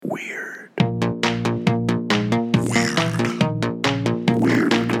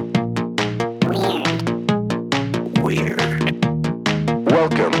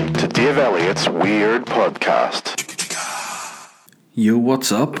Podcast. Yo,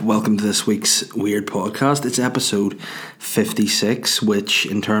 what's up? Welcome to this week's Weird Podcast. It's episode 56, which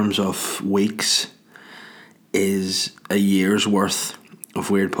in terms of weeks is a year's worth of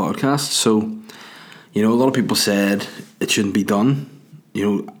Weird Podcasts. So, a lot of people said it shouldn't be done. A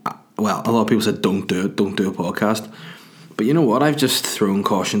lot of people said don't do a podcast. But you know what? I've just thrown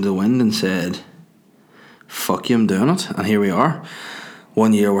caution to the wind and said, fuck you, I'm doing it. And here we are,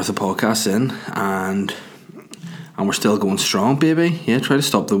 1 year worth of podcasts in, and we're still going strong, baby. Yeah, try to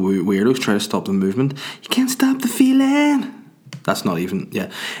stop the weirdos, try to stop the movement. You can't stop the feeling. That's not even, yeah.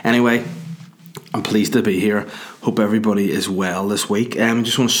 Anyway, I'm pleased to be here. Hope everybody is well this week. I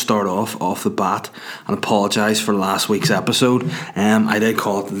just want to start off the bat and apologise for last week's episode. I did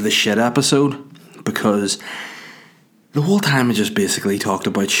call it the shit episode because the whole time I just basically talked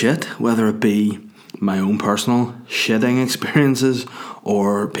about shit, whether it be my own personal shitting experiences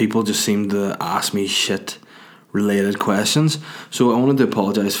or people just seem to ask me shit related questions. So I wanted to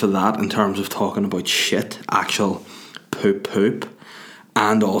apologise for that in terms of talking about shit, actual poop,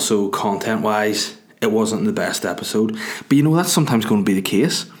 and also content wise it wasn't the best episode. But that's sometimes going to be the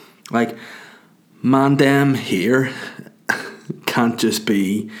case. Like, Mandem here can't just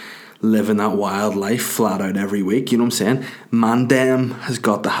be living that wild life flat out every week, you know what I'm saying? Mandem has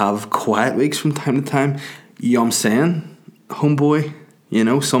got to have quiet weeks from time to time, you know what I'm saying, homeboy?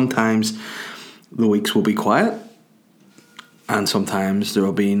 Sometimes the weeks will be quiet and sometimes there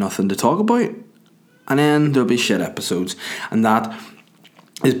will be nothing to talk about, and then there'll be shit episodes, and that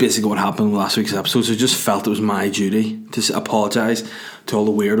is basically what happened with last week's episode. So I just felt it was my duty to apologise to all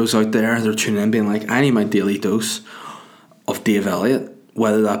the weirdos out there. They're tuning in being like, I need my daily dose of Dave Elliott,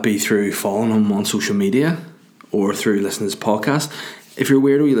 whether that be through following him on social media or through listening to his podcast. If you're a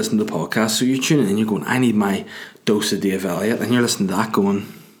weirdo, you listen to the podcast, so you're tuning in, you're going, I need my dose of Dave Elliott, and you're listening to that going,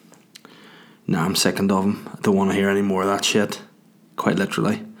 nah, I'm sickened of him, I don't want to hear any more of that shit, quite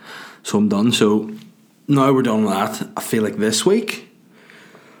literally. So I'm done. So now we're done with that. I feel like this week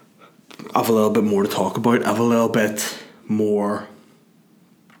I have a little bit more to talk about. I have a little bit more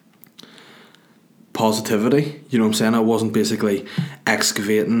positivity, you know what I'm saying? I wasn't basically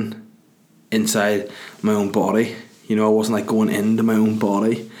excavating inside my own body, I wasn't like going into my own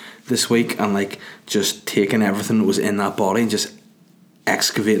body this week and like just taking everything that was in that body and just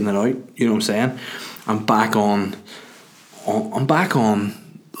excavating it out, you know what I'm saying? I'm back on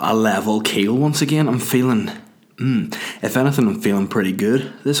a level keel once again. I'm feeling, if anything, I'm feeling pretty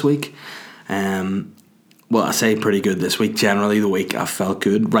good this week. Well, I say pretty good this week. Generally, the week I felt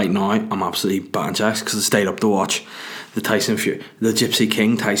good. Right now, I'm absolutely banjaxed because I stayed up to watch the Gypsy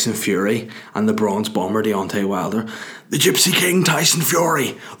King Tyson Fury and the Bronze Bomber Deontay Wilder. The Gypsy King Tyson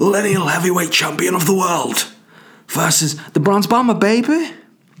Fury, lineal heavyweight champion of the world, versus the Bronze Bomber, baby.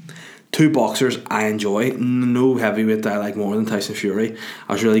 Two boxers I enjoy. No heavyweight that I like more than Tyson Fury.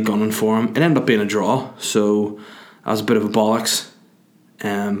 I was really gunning for him. It ended up being a draw, so that was a bit of a bollocks.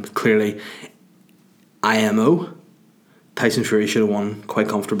 Clearly, IMO, Tyson Fury should have won quite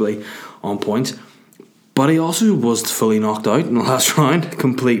comfortably on points, but he also was fully knocked out in the last round,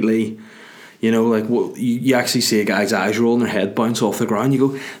 completely. You actually see a guy's eyes roll and their head bounce off the ground. You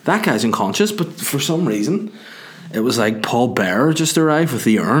go, that guy's unconscious, but for some reason it was like Paul Bearer just arrived with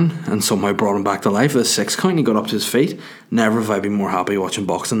the urn and somehow brought him back to life with a 6 count and he got up to his feet. Never have I been more happy watching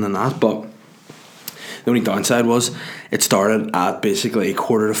boxing than that. But the only downside was it started at basically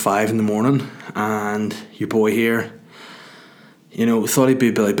 4:45 in the morning, and your boy here, thought he'd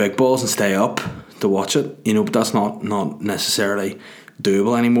be Billy Big Balls and stay up to watch it, but that's not necessarily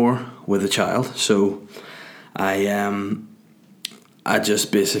doable anymore with a child. So I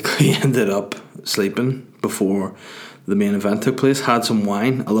just basically ended up sleeping before the main event took place. Had some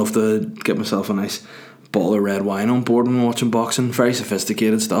wine. I love to get myself a nice bottle of red wine on board when watching boxing. Very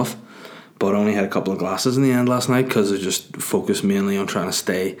sophisticated stuff. But I only had a couple of glasses in the end last night because I just focused mainly on trying to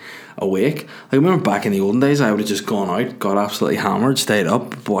stay awake. Like, I remember back in the olden days, I would have just gone out, got absolutely hammered, stayed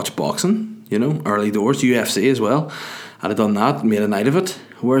up, watched boxing, early doors, UFC as well. I'd have done that, made a night of it.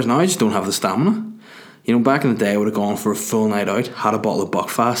 Whereas now I just don't have the stamina. Back in the day I would have gone for a full night out, had a bottle of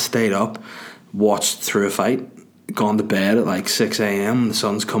Buckfast, stayed up, watched through a fight, gone to bed at like 6 a.m. when the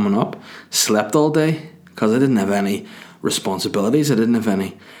sun's coming up, slept all day because I didn't have any responsibilities. I didn't have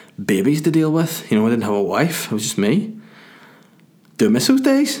any babies to deal with. I didn't have a wife. It was just me. Do I miss those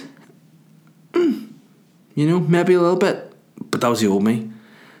days? Maybe a little bit, but that was the old me,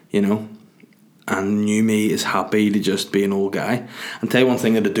 and new me is happy to just be an old guy. And tell you one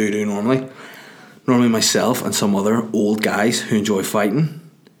thing that I do normally myself and some other old guys who enjoy fighting,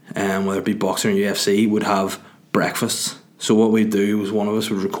 whether it be boxing or UFC, would have breakfasts. So what we'd do was one of us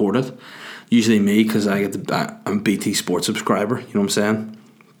would record it, Usually me, because I'm a BT Sports subscriber, you know what I'm saying?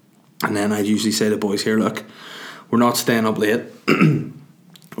 And then I'd usually say to the boys here, look, we're not staying up late.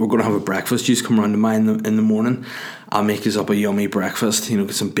 We're going to have a breakfast. You just come around to mine in the morning. I'll make us up a yummy breakfast.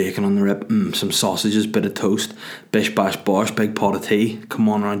 Get some bacon on the rib, some sausages, bit of toast, bish bash bosh, big pot of tea. Come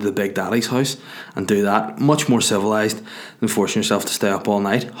on around to the Big Daddy's house and do that. Much more civilised than forcing yourself to stay up all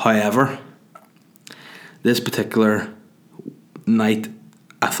night. However, this particular night,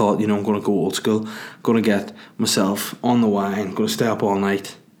 I thought, I'm going to go old school. Going to get myself on the wine. Going to stay up all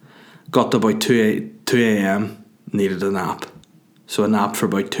night. Got to about 2 a.m. Needed a nap. So a nap for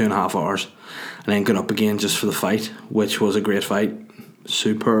about 2.5 hours. And then got up again just for the fight, which was a great fight.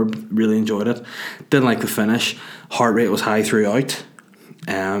 Superb. Really enjoyed it. Didn't like the finish. Heart rate was high throughout.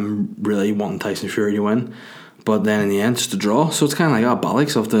 Really wanting Tyson Fury to win. But then in the end, just a draw. So it's kind of like,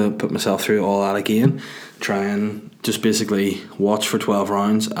 bollocks. I have to put myself through all that again. Try and just basically watch for 12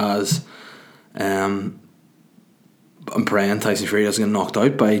 rounds as I'm praying Tyson Fury doesn't get knocked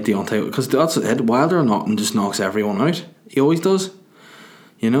out by Deontay. Because that's it. Wilder just knocks everyone out. He always does.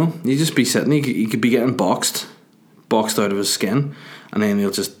 You just be sitting, he could be getting boxed out of his skin, and then he'll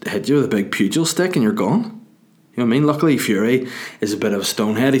just hit you with a big pugil stick and you're gone. You know what I mean? Luckily Fury is a bit of a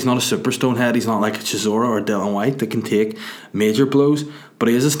stonehead. He's not a super stonehead. He's not like a Chisora or Dylan White that can take major blows, but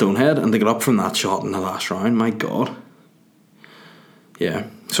he is a stonehead, and to get up from that shot in the last round, my God. Yeah.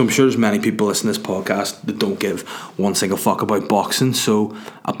 So I'm sure there's many people listening to this podcast that don't give one single fuck about boxing, so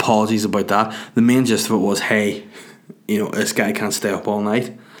apologies about that. The main gist of it was, hey, this guy can't stay up all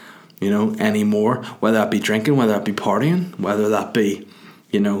night, anymore. Whether that be drinking, whether that be partying, whether that be,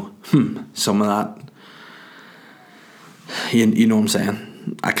 some of that. You know what I'm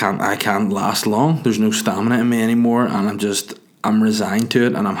saying? I can't last long. There's no stamina in me anymore, and I'm resigned to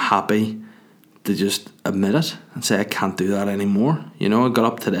it, and I'm happy to just admit it and say I can't do that anymore. I got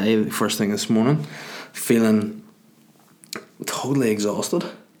up today, first thing this morning, feeling totally exhausted.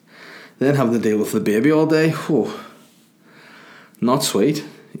 Then having to deal with the baby all day. Whew. Not sweet,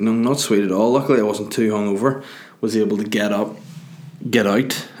 not sweet at all. Luckily I wasn't too hungover. Was able to get up, get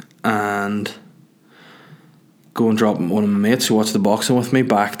out, and go and drop one of my mates who watched the boxing with me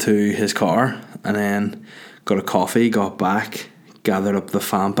back to his car, and then got a coffee, got back, gathered up the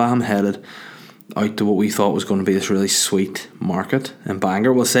fam bam, headed out to what we thought was going to be this really sweet market in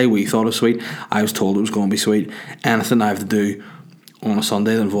Bangor. We'll say we thought it was sweet. I was told it was going to be sweet. Anything I have to do on a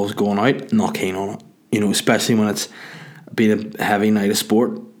Sunday that involves going out, not keen on it. Especially when it's been a heavy night of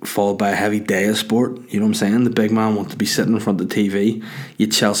sport followed by a heavy day of sport. You know what I'm saying? The big man wants to be sitting in front of the TV. You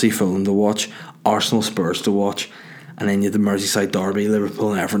had Chelsea Fulham to watch, Arsenal Spurs to watch, and then you had the Merseyside Derby,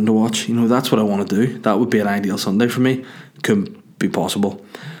 Liverpool and Everton to watch. That's what I want to do. That would be an ideal Sunday for me. Couldn't be possible.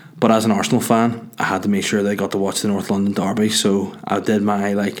 But as an Arsenal fan, I had to make sure they got to watch the North London Derby. So I did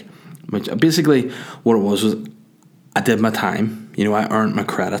basically what it was I did my time. I earned my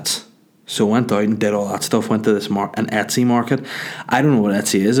credits. So I went out and did all that stuff. Went to this an Etsy market. I don't know what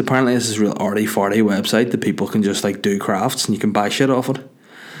Etsy is. Apparently this is a real arty-farty website that people can just do crafts and you can buy shit off it.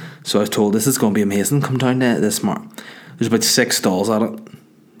 So I was told this is going to be amazing. Come down to this market. There's about 6 stalls at it.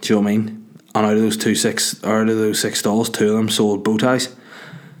 Do you know what I mean? And out of those 6 stalls, 2 of them sold bow ties.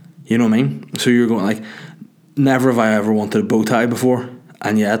 You know what I mean? So you're going never have I ever wanted a bow tie before,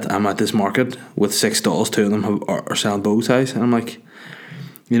 and yet I'm at this market with 6 stalls. 2 of them are selling bow ties, and I'm like,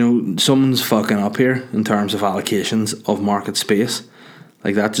 someone's fucking up here in terms of allocations of market space.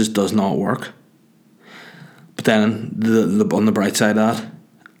 That just does not work. But then on the bright side of that,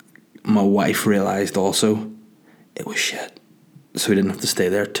 my wife realised also it was shit, so we didn't have to stay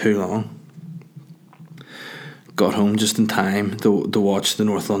there too long. Got home just in time to watch the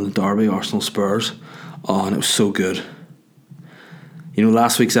North London Derby, Arsenal Spurs. And it was so good.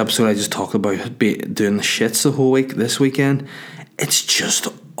 Last week's episode I just talked about doing the shits the whole week. This weekend, it's just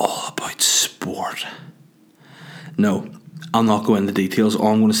all about sport. No, I'll not go into details. All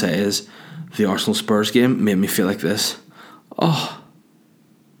I'm going to say is the Arsenal Spurs game made me feel like this. Oh,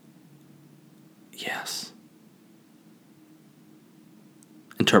 yes.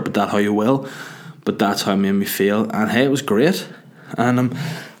 Interpret that how you will, but that's how it made me feel. And hey, it was great. And I'm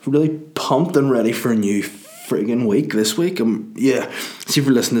really pumped and ready for a new friggin' week this week. See, if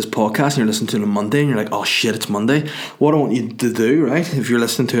you're listening to this podcast and you're listening to it on Monday and you're like, oh shit, it's Monday. What I want you to do, right, if you're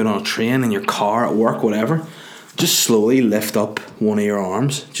listening to it on a train, in your car, at work, whatever, just slowly lift up one of your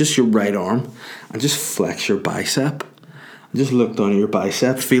arms, just your right arm, and just flex your bicep. And just look down at your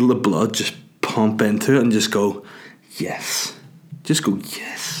bicep, feel the blood just pump into it, and just go, yes. Just go,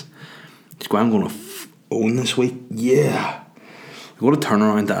 yes. Just go, I'm going to own this week. Yeah. What a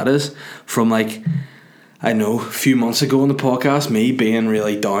turnaround that is. From I know a few months ago on the podcast, me being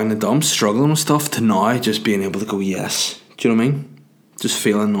really down the dumps, struggling with stuff, to now just being able to go, yes. Do you know what I mean? Just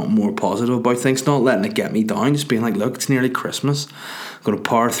feeling not more positive about things, not letting it get me down, just being like, look, it's nearly Christmas. I'm going to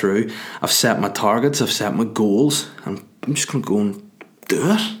power through. I've set my targets, I've set my goals, and I'm just going to go and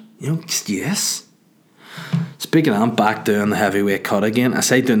do it. You know, just yes. Speaking of, I'm back doing the heavyweight cut again. I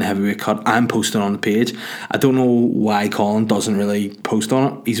say doing the heavyweight cut, I'm posting on the page. I don't know why Colin doesn't really post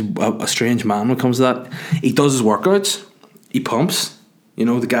on it. He's a strange man when it comes to that. He does his workouts, he pumps. You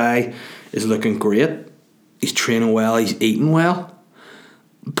know, the guy is looking great. He's training well, he's eating well.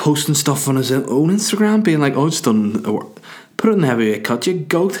 Posting stuff on his own Instagram, being like, oh, it's done. Put it in the heavyweight cut, you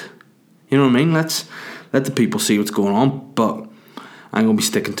goat. You know what I mean? Let the people see what's going on. But I'm going to be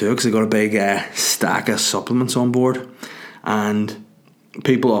sticking to it because I got a big stack of supplements on board. And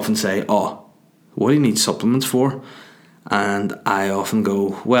people often say, oh, what do you need supplements for? And I often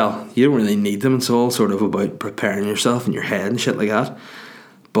go, well, you don't really need them. It's all sort of about preparing yourself in your head and shit like that.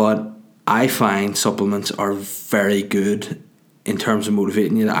 But I find supplements are very good in terms of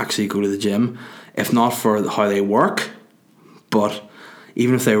motivating you to actually go to the gym. If not for how they work, but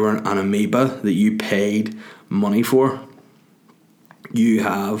even if they were an amoeba that you paid money for, you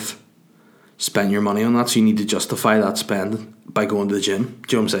have spent your money on that, so you need to justify that spend by going to the gym.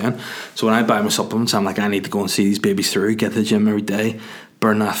 Do you know what I'm saying? So when I buy my supplements, I'm like, I need to go and see these babies through, get to the gym every day,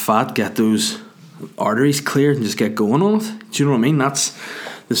 burn that fat, get those arteries cleared, and just get going on it. Do you know what I mean? That's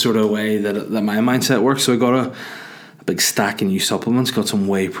the sort of way that my mindset works. So I got a big stack of new supplements. Got some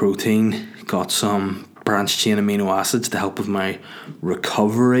whey protein, got some branched chain amino acids to help with my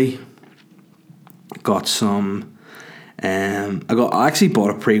recovery. Got some I actually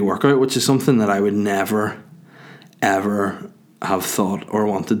bought a pre-workout, which is something that I would never ever have thought or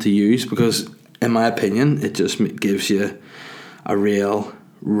wanted to use, because in my opinion it just gives you a real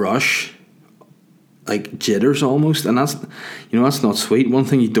rush, like jitters almost, and that's not sweet. One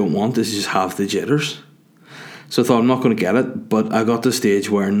thing you don't want is just have the jitters. So I thought, I'm not going to get it, but I got to the stage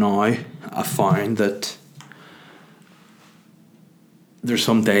where now I find that there's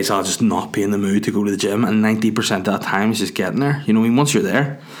some days I'll just not be in the mood to go to the gym, and 90% of that time is just getting there. You know, once you're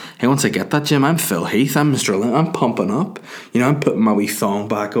there, hey, once I get that gym, I'm Phil Heath, I'm Mr. Olympic, I'm pumping up. You know, I'm putting my wee thong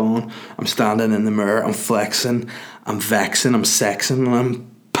back on, I'm standing in the mirror, I'm flexing, I'm vexing, I'm sexing, and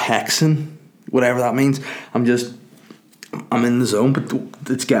I'm pexing, whatever that means. I'm in the zone,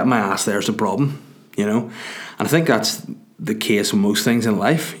 but it's getting my ass there's the problem, you know. And I think that's the case with most things in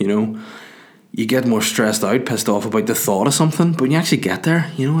life, you know. You get more stressed out, pissed off about the thought of something, but when you actually get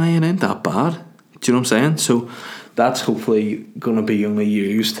there, you know, hey, it ain't that bad. Do you know what I'm saying? So that's hopefully going to be only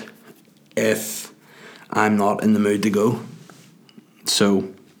used if I'm not in the mood to go.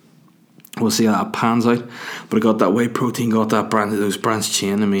 So we'll see how that pans out. But I got that whey protein, got that those branched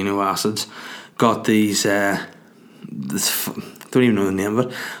chain amino acids, got these, don't even know the name of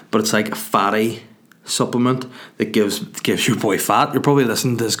it, but it's like a fatty supplement that gives your boy fat. You're probably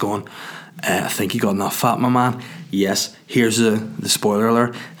listening to this going, I think you got enough fat, my man. Yes, here's the spoiler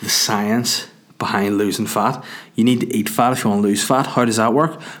alert, the science behind losing fat. You need to eat fat if you want to lose fat. How does that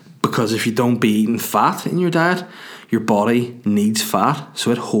work? Because if you don't be eating fat in your diet, your body needs fat,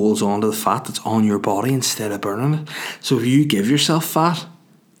 so it holds on to the fat that's on your body instead of burning it. So if you give yourself fat,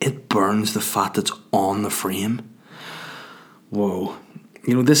 it burns the fat that's on the frame. Whoa.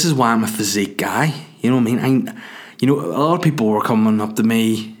 You know, this is why I'm a physique guy. You know what I mean? A lot of people were coming up to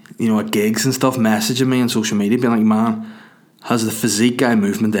me, you know, at gigs and stuff, messaging me on social media, being like, man, has the physique guy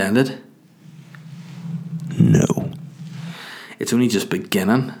movement ended? No. It's only just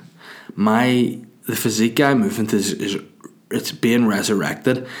beginning. The physique guy movement is it's being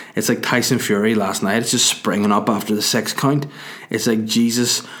resurrected. It's like Tyson Fury last night. It's just springing up after the 6 count. It's like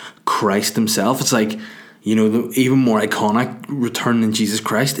Jesus Christ himself. It's like, you know, the even more iconic return than Jesus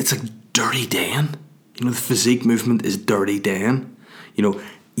Christ. It's like Dirty Dan. You know, the physique movement is Dirty Dan. You know,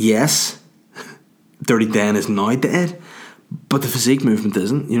 yes, Dirty Dan is now dead, but the physique movement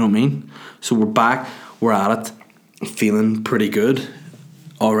isn't. You know what I mean? So we're back, we're at it, feeling pretty good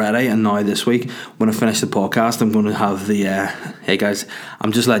already. And now this week, when I finish the podcast, I'm going to have the hey guys,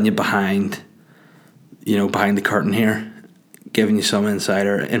 I'm just letting you behind the curtain here, giving you some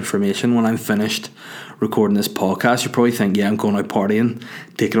insider information. When I'm finished recording this podcast, you probably think, yeah, I'm going out partying,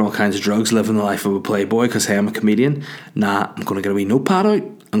 taking all kinds of drugs, living the life of a playboy because, hey, I'm a comedian. Nah, I'm going to get a wee notepad out.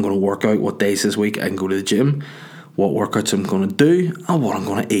 I'm going to work out what days this week I can go to the gym, what workouts I'm going to do, and what I'm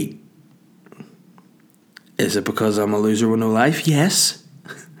going to eat. Is it because I'm a loser with no life? Yes.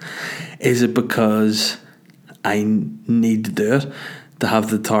 Is it because I need to do it, to have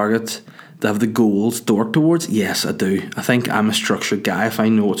the target, to have the goals to work towards? Yes, I do. I think I'm a structured guy. If I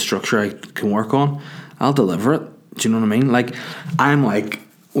know what structure I can work on, I'll deliver it. Do you know what I mean? Like, I'm like,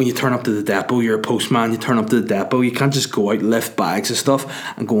 when you turn up to the depot, you're a postman, you turn up to the depot, you can't just go out, lift bags of stuff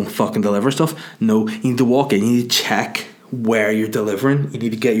and go and fucking deliver stuff. No, you need to walk in, you need to check where you're delivering, you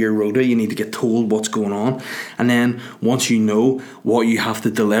need to get your rota, you need to get told what's going on, and then once you know what you have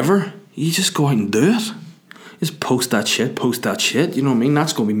to deliver, you just go out and do it. Just post that shit, you know what I mean?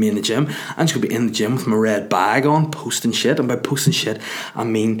 That's going to be me in the gym. I'm just going to be in the gym with my red bag on, posting shit, and by posting shit, I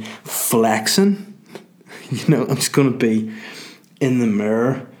mean flexing. You know, I'm just going to be in the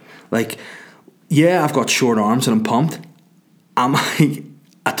mirror, like, yeah, I've got short arms and I'm pumped. Am I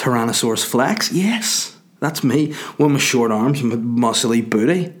a Tyrannosaurus Flex? Yes, that's me, with my short arms and my muscly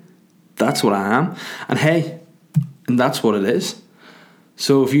booty. That's what I am. And hey, and that's what it is.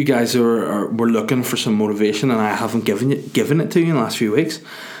 So if you guys were looking for some motivation and I haven't given it to you in the last few weeks,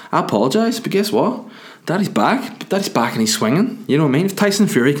 I apologise, but guess what? Daddy's back and he's swinging. You know what I mean? If Tyson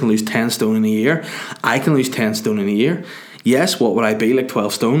Fury can lose 10 stone in a year, I can lose 10 stone in a year. Yes, what would I be, like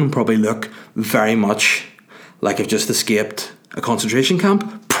 12 stone, and probably look very much like I've just escaped a concentration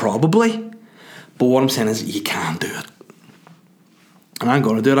camp? Probably. But what I'm saying is, you can do it. And I'm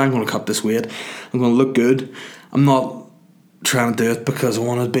going to do it. I'm going to cut this weight. I'm going to look good. I'm not trying to do it because I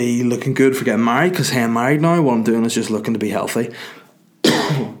want to be looking good for getting married, because hey, I'm married now. What I'm doing is just looking to be healthy,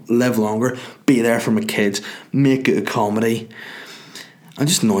 live longer, be there for my kids, make good comedy, and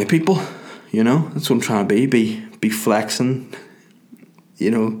just annoy people. You know, that's what I'm trying to be flexing, you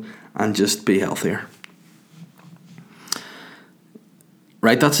know, and just be healthier.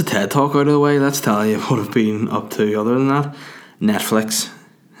 Right, that's a TED Talk out of the way. Let's tell you what I've been up to other than that. Netflix.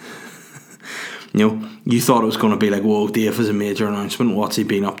 You know, you thought it was going to be like, whoa, Dave has a major announcement. What's he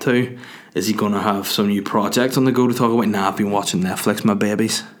been up to? Is he going to have some new project on the go to talk about? Nah, I've been watching Netflix, my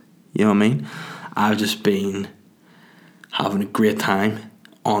babies. You know what I mean? I've just been having a great time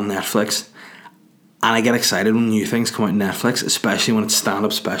on Netflix. And I get excited when new things come out on Netflix, especially when it's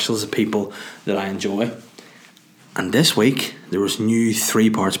stand-up specials of people that I enjoy. And this week, there was a new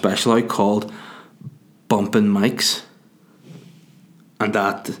 3-part special out called Bumping Mics. And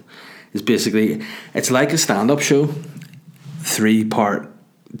that is basically, it's like a stand-up show, 3-part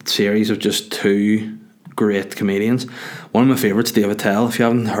series of just 2 great comedians. One of my favourites, Dave Attell. If you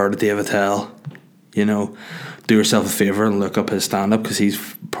haven't heard of Dave Attell, you know, do yourself a favour and look up his stand-up, because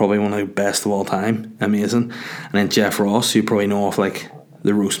he's probably one of the best of all time. Amazing. And then Jeff Ross, who you probably know of like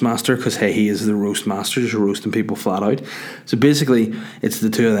the Roast Master, because hey, he is the Roast Master, just roasting people flat out. So basically, it's the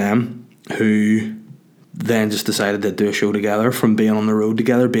two of them who then just decided to do a show together from being on the road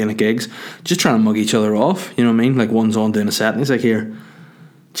together, being at gigs, just trying to mug each other off. You know what I mean? Like, one's on doing a set and he's like, here,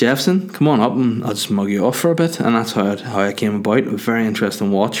 Jeffson, come on up and I'll just mug you off for a bit. And that's how it came about. A very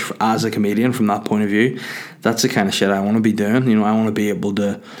interesting watch as a comedian from that point of view. That's the kind of shit I want to be doing. You know, I want to be able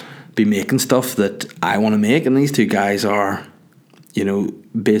to be making stuff that I want to make. And these two guys are, you know,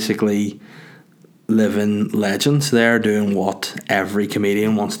 basically living legends. They're doing what every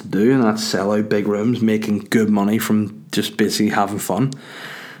comedian wants to do, and that's sell out big rooms, making good money from just basically having fun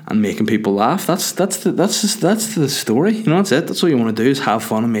and making people laugh. That's the story. You know, that's it. That's what you want to do, is have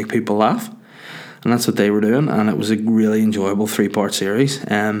fun and make people laugh. And that's what they were doing, and it was a really enjoyable 3-part series.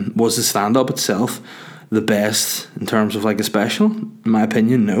 Was the stand-up itself the best in terms of like a special? In my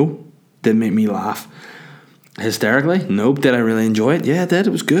opinion, no. Did it make me laugh hysterically? Nope. Did I really enjoy it? Yeah, I did.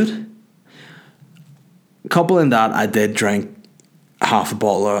 It was good. Couple in that, I did drink half a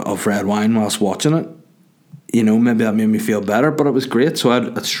bottle of red wine whilst watching it. You know, maybe that made me feel better, but it was great. So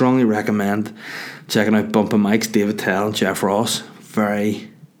I'd strongly recommend checking out Bumping Mics, Dave Attell and Jeff Ross.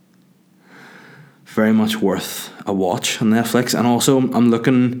 Very, very much worth a watch on Netflix. And also, I'm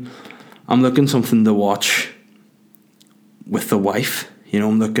looking something to watch with the wife. You know,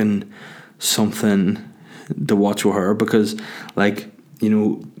 I'm looking something to watch with her, because, like, you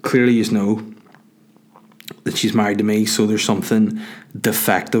know, clearly you know that she's married to me, so there's something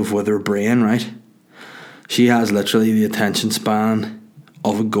defective with her brain, right? She has literally the attention span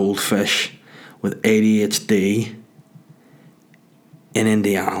of a goldfish with ADHD in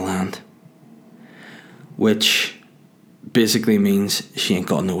Indiana land, which basically means she ain't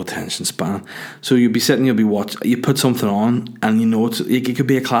got no attention span. So you'll be watching, you put something on, and you know it could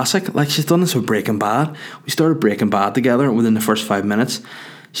be a classic. Like, she's done this with Breaking Bad. We started Breaking Bad together, and within the first 5 minutes,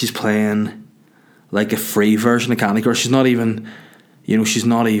 she's playing like a free version of Candy Crush. She's not even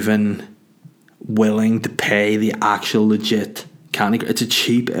willing to pay the actual legit Candy Crush. It's a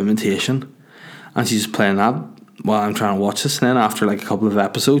cheap imitation, and she's just playing that while I'm trying to watch this. And then after like a couple of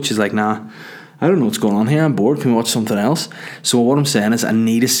episodes, she's like, nah, I don't know what's going on here, I'm bored, can we watch something else? So what I'm saying is, I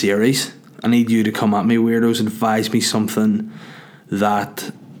need a series. I need you to come at me, weirdos, and advise me something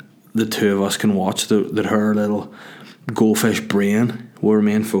that the two of us can watch that her little goldfish brain will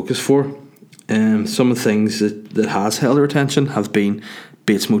remain focused for. Some of the things that has held her attention have been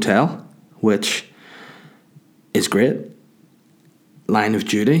Bates Motel, which is great, Line of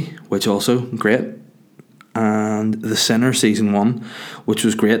Duty, which also great, and The Sinner season 1, which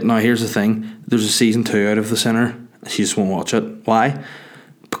was great. Now here's the thing, there's a season 2 out of The Sinner. She just won't watch it. Why?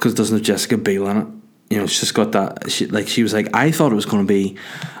 Because it doesn't have Jessica Biel in it. You know, it's just got that. She was like, I thought it was going to be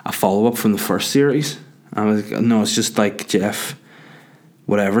a follow-up from the first series. I was like, no, it's just like Jeff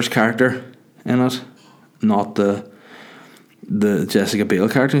whatever's character in it, not the Jessica Biel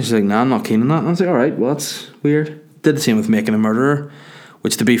character. And she's like, nah, I'm not keen on that. And I was like, alright, well, that's weird. Did the same with Making a Murderer,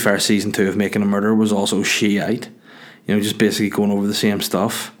 which, to be fair, season 2 of Making a Murderer was also Shiite. You know, just basically going over the same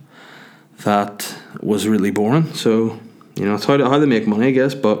stuff. That was really boring. So, you know, it's how they make money, I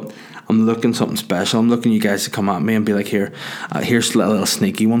guess. But I'm looking something special. I'm looking you guys to come at me and be like, here's a little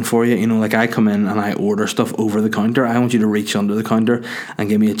sneaky one for you. You know, like I come in and I order stuff over the counter. I want you to reach under the counter and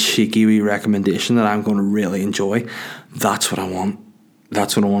give me a cheeky wee recommendation that I'm going to really enjoy. That's what I want.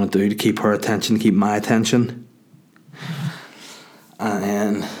 That's what I want to do, to keep her attention, to keep my attention. And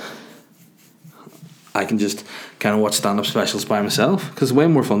then I can just kind of watch stand-up specials by myself, because it's way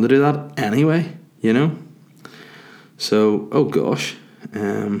more fun to do that anyway, you know. So, oh gosh,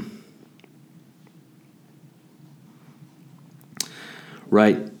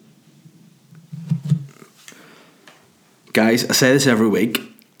 right, guys, I say this every week,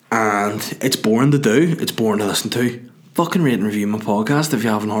 and it's boring to do, it's boring to listen to. Fucking rate and review my podcast if you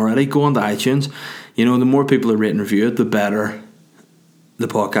haven't already. Go on to iTunes. You know, the more people that rate and review it, the better the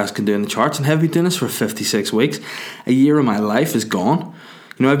podcast can do in the charts. And have been doing this for 56 weeks. A year of my life is gone.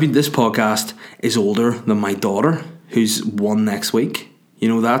 You know, this podcast is older than my daughter, who's 1 next week. You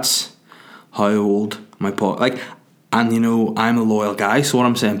know, that's how old my and you know, I'm a loyal guy, so what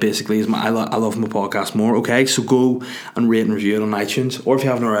I'm saying basically is I love my podcast more. Okay, so go and rate and review it on iTunes, or if you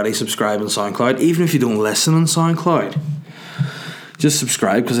haven't already, subscribe on SoundCloud. Even if you don't listen on SoundCloud, just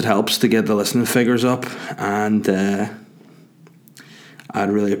subscribe, because it helps to get the listening figures up, and I'd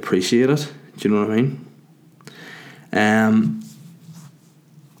really appreciate it. Do you know what I mean?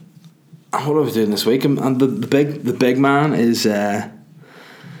 What I was doing this week, and the big man is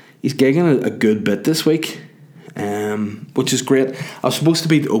he's gigging a good bit this week, which is great. I was supposed to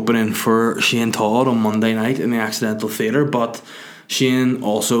be opening for Shane Todd on Monday night in the Accidental Theatre, but Shane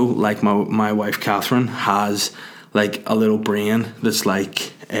also, like my wife Catherine, has like a little brain that's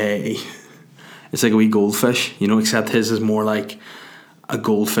like it's like a wee goldfish, you know, except his is more like a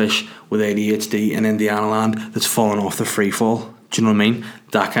goldfish with ADHD in Indiana land that's fallen off the free fall. Do you know what I mean?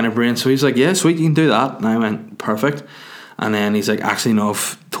 That kind of brain. So he's like, yeah, sweet, you can do that. And I went, perfect. And then he's like, actually no,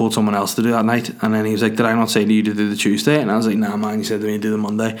 I've told someone else to do that night. And then he was like, did I not say to you to do the Tuesday? And I was like, nah man, you said to me to do the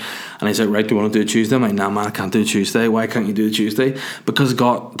Monday. And he's like, right, do you want to do a Tuesday? I'm like, nah man, I can't do a Tuesday. Why can't you do the Tuesday? Because I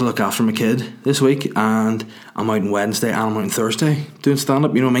got to look after my kid this week, and I'm out on Wednesday and I'm out on Thursday doing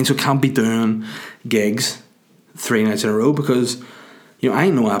stand-up, you know what I mean? So I can't be doing gigs 3 nights in a row, because, you know, I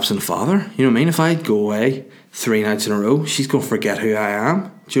ain't no absent father, you know what I mean? If I go away 3 nights in a row, she's going to forget who I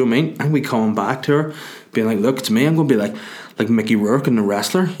am. Do you know what I mean? I'm going to be coming back to her being like, look, it's me. I'm going to be like Mickey Rourke and The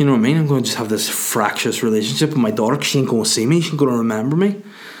Wrestler, you know what I mean? I'm going to just have this fractious relationship with my daughter, because she ain't going to see me, she ain't going to remember me. Do you know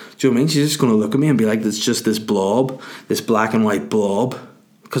what I mean? She's just going to look at me and be like, it's just this blob, this black and white blob,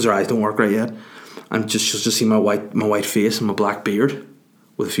 because her eyes don't work right yet, and she'll just see my white face and my black beard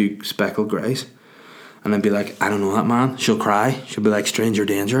with a few speckled greys, and then be like, I don't know that man. She'll cry, she'll be like, stranger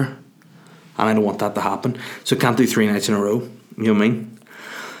danger, and I don't want that to happen. So I can't do 3 nights in a row, you know what I mean?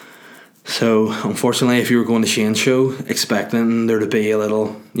 So unfortunately, if you were going to Shane's show expecting there to be a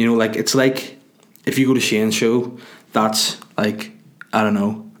little, you know, like, it's like if you go to Shane's show, that's like, I don't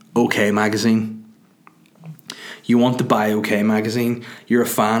know, OK Magazine. You want to buy OK Magazine, you're a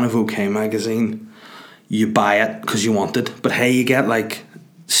fan of OK Magazine, you buy it because you want it, but hey, you get like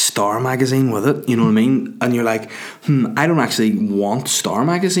Star Magazine with it, you know what I mean? And you're like, I don't actually want Star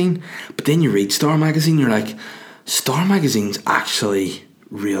Magazine. But then you read Star Magazine, you're like, Star Magazine's actually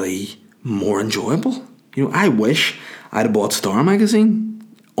really more enjoyable. You know, I wish I'd have bought Star Magazine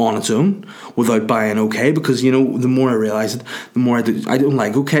on its own without buying OK, because, you know, the more I realise it, the more I don't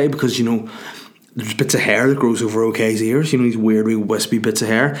like OK, because, you know, there's bits of hair that grows over OK's ears, you know, these weird wee wispy bits of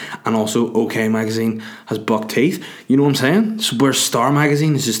hair, and also OK Magazine has buck teeth, you know what I'm saying? So where Star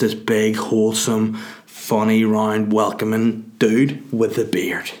Magazine is just this big, wholesome, funny, round, welcoming dude with a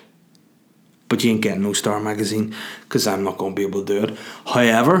beard. But you ain't getting no Star Magazine, because I'm not going to be able to do it.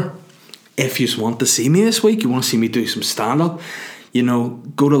 However, if you just want to see me this week, you want to see me do some stand-up, you know,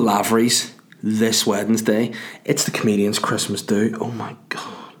 go to Lavery's this Wednesday. It's the Comedian's Christmas Do. Oh my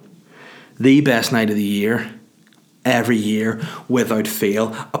God. the best night of the year, every year, without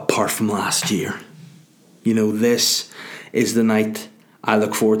fail, apart from last year. You know, this is the night I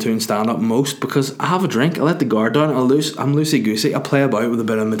look forward to in stand-up most, because I have a drink, I let the guard down, I'm loosey-goosey, I play about with a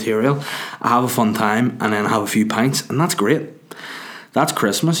bit of material, I have a fun time, and then I have a few pints, and that's great. That's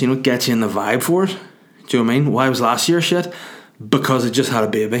Christmas, you know, it gets you in the vibe for it. Do you know what I mean? Why was last year shit? Because it just had a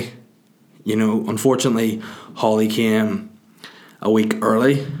baby. You know, unfortunately, Holly came a week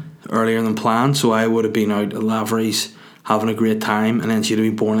earlier than planned, so I would have been out at Lavery's having a great time, and then she'd have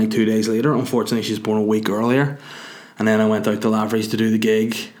been born like 2 days later. Unfortunately, she's born a week earlier, and then I went out to Lavery's to do the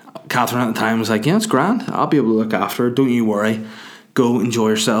gig. Catherine at the time was like, yeah, it's grand, I'll be able to look after her, don't you worry, go enjoy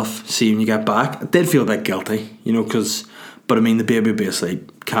yourself, see you when you get back. I did feel a bit guilty, you know, but I mean, the baby would be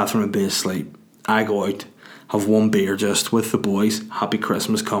asleep, Catherine would be asleep, I go out, have one beer just with the boys, happy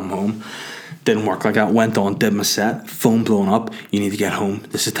Christmas, come home. Didn't work like that. Went on, did my set, phone blowing up, you need to get home,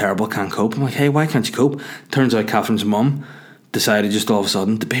 this is terrible, can't cope. I'm like, hey, why can't you cope? Turns out Catherine's mum decided just all of a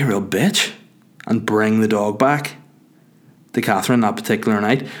sudden to be a real bitch and bring the dog back to Catherine that particular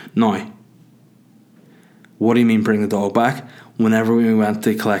night. Now, what do you mean bring the dog back? Whenever we went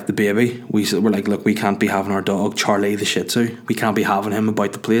to collect the baby, we were like, look, we can't be having our dog, Charlie the Shih Tzu, we can't be having him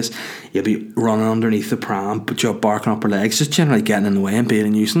about the place. He'll be running underneath the pram, but you're barking up her legs, just generally getting in the way and being a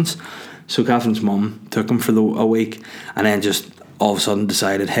nuisance. So Catherine's mum took him for a week, and then just all of a sudden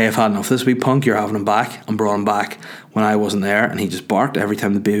decided, hey, I've had enough of this wee punk, you're having him back, and brought him back when I wasn't there, and he just barked every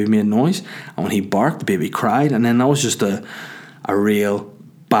time the baby made noise, and when he barked, the baby cried, and then that was just a real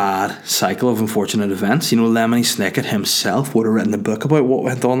bad cycle of unfortunate events. You know, Lemony Snicket himself would have written a book about what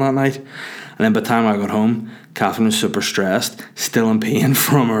went on that night. And then by the time I got home, Catherine was super stressed, still in pain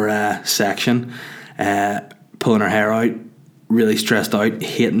from her section, pulling her hair out, really stressed out,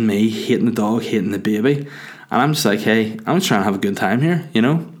 hating me, hating the dog, hating the baby. And I'm just like, hey, I'm just trying to have a good time here, you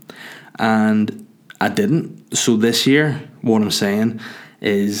know? And I didn't. So this year, what I'm saying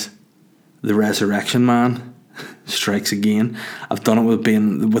is the resurrection man strikes again. I've done it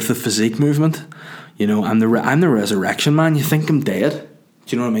with the physique movement. You know, I'm the resurrection man. You think I'm dead.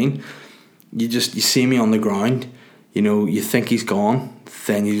 Do you know what I mean? You see me on the ground, you know, you think he's gone,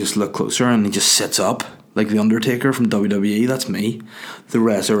 then you just look closer and he just sits up like the Undertaker from WWE. That's me, the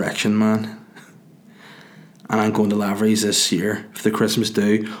resurrection man. And I'm going to Lavery's this year for the Christmas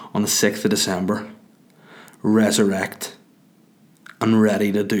do on the 6th of December. Resurrect and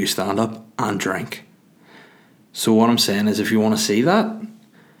ready to do stand up and drink. So what I'm saying is, if you want to see that,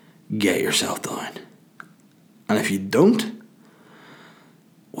 get yourself down. And if you don't,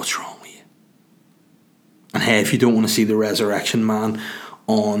 what's wrong with you? And hey, if you don't want to see the resurrection man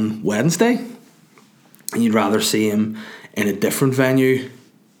on Wednesday, and you'd rather see him in a different venue,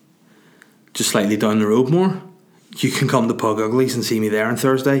 just slightly down the road more, you can come to Pug Uglies and see me there on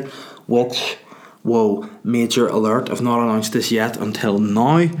Thursday, which, whoa, major alert, I've not announced this yet until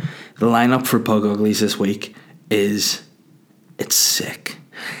now. The lineup for Pug Uglies this week it's sick.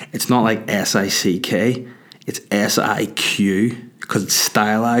 It's not like SICK, it's SIQ, because it's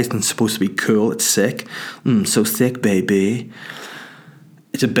stylized and supposed to be cool. It's sick. So sick, baby.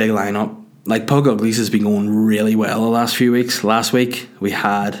 It's a big lineup. Like, Pug Uglies has been going really well the last few weeks. Last week we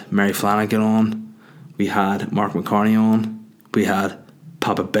had Mary Flanagan on, we had Mark McCartney on, we had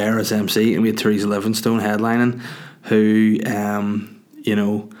Papa Bear as MC, and we had Teresa Livingstone headlining, who you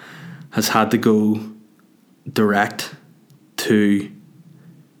know, has had to go direct to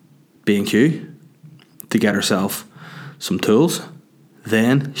B&Q to get herself some tools.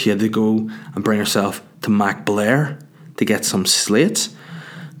 Then she had to go and bring herself to Mac Blair to get some slates,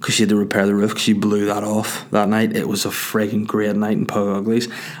 because she had to repair the roof, because she blew that off that night. It was a freaking great night in Pug Uglies.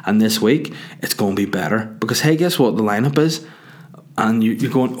 And this week it's going to be better, because hey, guess what the lineup is? And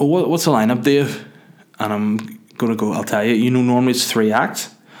you're going, oh, what's the lineup, Dave? And I'm going to go, I'll tell you. You know, normally it's 3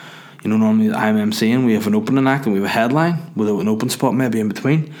 acts. You know, normally I'm MCing, we have an opening act and we have a headline with an open spot maybe in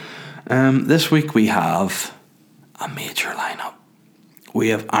between. This week we have a major lineup. We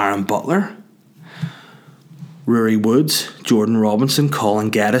have Aaron Butler, Rory Woods, Jordan Robinson,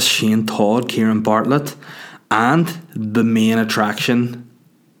 Colin Geddes, Shane Todd, Kieran Bartlett, and the main attraction,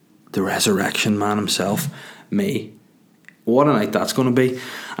 the resurrection man himself, me. What a night that's going to be.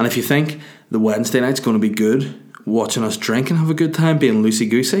 And if you think the Wednesday night's going to be good, watching us drink and have a good time, being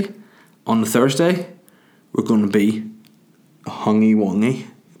loosey-goosey, on the Thursday we're going to be hungy-wungy,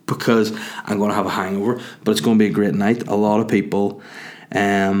 because I'm going to have a hangover, but it's going to be a great night. A lot of people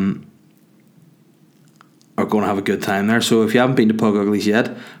are going to have a good time there. So if you haven't been to Pug Uglies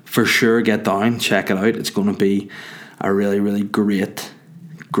yet, for sure get down, check it out. It's going to be a really, really great.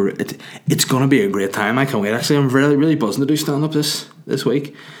 It's going to be a great time. I can't wait. Actually, I'm really, really buzzing to do stand up this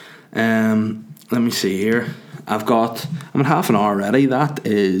week. Let me see here. I'm at half an hour already. That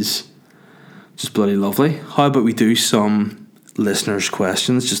is just bloody lovely. How about we do some listeners'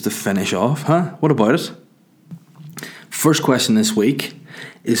 questions just to finish off, huh? What about it? First question this week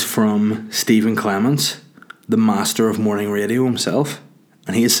is from Stephen Clements, the master of morning radio himself.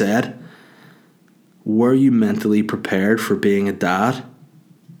 And he has said, were you mentally prepared for being a dad?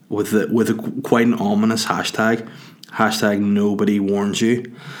 With a quite an ominous hashtag. Hashtag nobody warns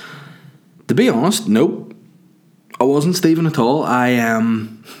you. To be honest, nope. I wasn't, Stephen, at all.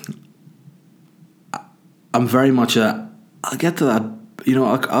 I'm very much I'll get to that,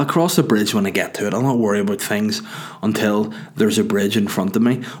 I'll cross the bridge when I get to it. I'll not worry about things until there's a bridge in front of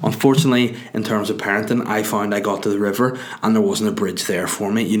me. Unfortunately, in terms of parenting, I found I got to the river and there wasn't a bridge there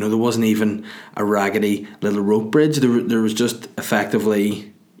for me. There wasn't even a raggedy little rope bridge. There was just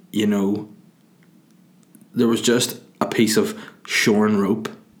effectively, there was just a piece of shorn rope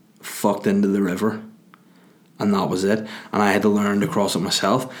fucked into the river. And that was it. And I had to learn to cross it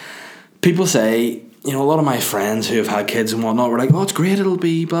myself. People say, a lot of my friends who have had kids and whatnot were like, oh, it's great, it'll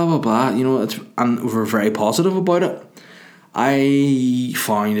be blah, blah, blah. And we're very positive about it. I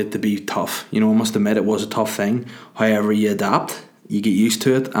find it to be tough. I must admit it was a tough thing. However, you adapt, you get used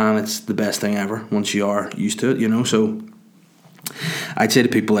to it, and it's the best thing ever once you are used to it, So I'd say to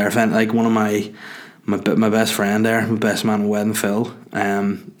people there, like one of my best friend there, my best man at wedding, Phil,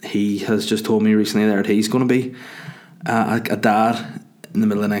 he has just told me recently that he's going to be a dad in the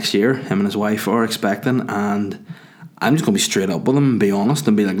middle of next year. Him and his wife are expecting, and I'm just going to be straight up with him and be honest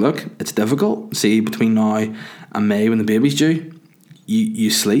and be like, look, it's difficult. See, between now and May when the baby's due, you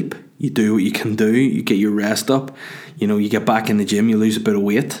sleep, you do what you can do, you get your rest up, you get back in the gym, you lose a bit of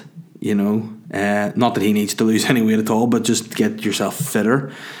weight, not that he needs to lose any weight at all, but just get yourself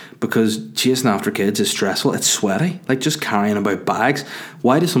fitter. Because chasing after kids is stressful. It's sweaty. Like just carrying about bags.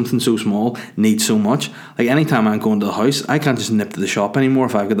 Why does something so small need so much? Like anytime I'm going to the house, I can't just nip to the shop anymore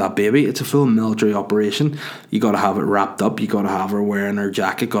if I've got that baby. It's a full military operation. You got to have it wrapped up. You got to have her wearing her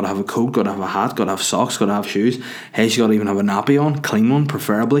jacket. Got to have a coat. Got to have a hat. Got to have socks. Got to have shoes. Hey, she got to even have a nappy on. Clean one,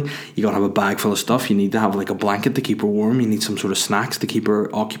 preferably. You got to have a bag full of stuff. You need to have like a blanket to keep her warm. You need some sort of snacks to keep her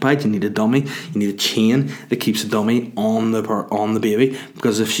occupied. You need a dummy. You need a chain that keeps the dummy on the baby.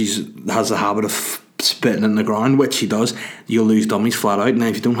 Because if she has a habit of spitting in the ground, which she does, you'll lose dummies flat out. And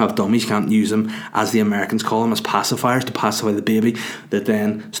if you don't have dummies, you can't use them, as the Americans call them, as pacifiers to pacify the baby that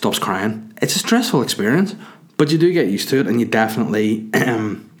then stops crying. It's a stressful experience, but you do get used to it, and you definitely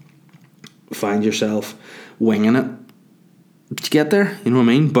find yourself winging it to get there, you know what I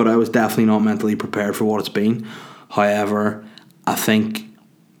mean? But I was definitely not mentally prepared for what it's been. However, I think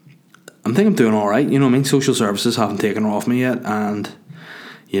I'm doing alright, you know what I mean? Social services haven't taken her off me yet, and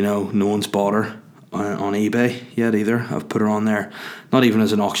no one's bought her on eBay yet either. I've put her on there, not even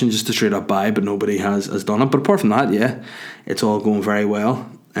as an auction, just to straight up buy, but nobody has done it. But apart from that, yeah, it's all going very well.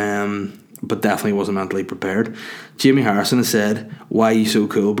 But definitely wasn't mentally prepared. Jamie Harrison has said, why are you so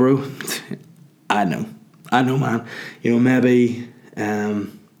cool, bro? I know, man. Maybe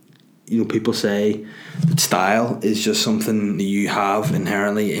people say that style is just something that you have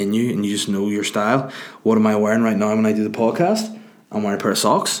inherently in you, and you just know your style. What am I wearing right now when I do the podcast? I'm wearing a pair of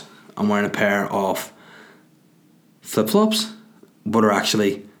socks. I'm wearing a pair of flip-flops, but are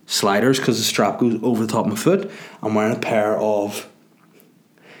actually sliders because the strap goes over the top of my foot. I'm wearing a pair of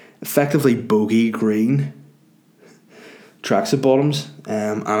effectively bogey green tracksuit bottoms,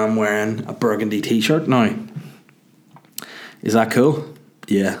 and I'm wearing a burgundy t-shirt. Now, is that cool?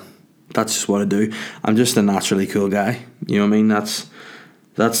 Yeah, that's just what I do. I'm just a naturally cool guy. You know what I mean? That's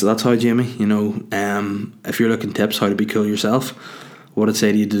how, Jamie. If you're looking tips how to be cool yourself, what I'd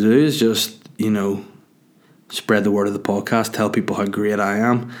say to you to do is just, spread the word of the podcast. Tell people how great I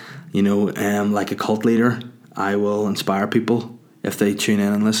am. Like a cult leader, I will inspire people if they tune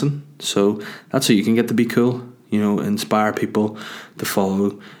in and listen. So that's how you can get to be cool. Inspire people to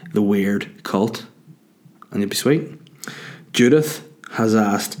follow the weird cult, and you'll be sweet. Judith has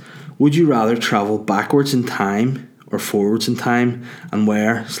asked, would you rather travel backwards in time or forwards in time, and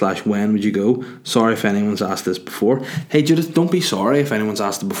where/when would you go? Sorry if anyone's asked this before. Hey Judith, don't be sorry if anyone's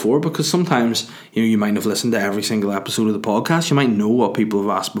asked it before, because sometimes you might have listened to every single episode of the podcast. You might know what people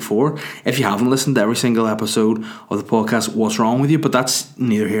have asked before. If you haven't listened to every single episode of the podcast, what's wrong with you? But that's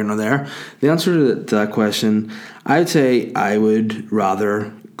neither here nor there. The answer to that question, I'd say I would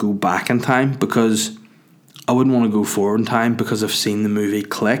rather go back in time, because I wouldn't want to go forward in time, because I've seen the movie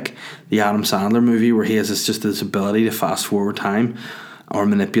Click, the Adam Sandler movie, where he has this ability to fast forward time, or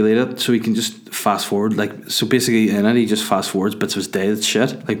manipulate it so he can just fast forward. Like, so basically in it he just fast forwards bits of his day that's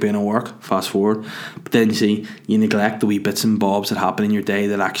shit, like being at work, fast forward. But then you neglect the wee bits and bobs that happen in your day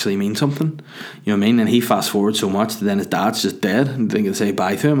that actually mean something. You know what I mean? And he fast forwards so much that then his dad's just dead and they can say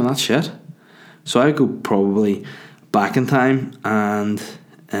bye to him, and that's shit. So I would go probably back in time and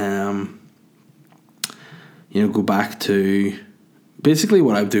go back to, basically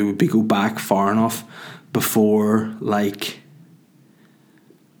what I would do would be go back far enough before like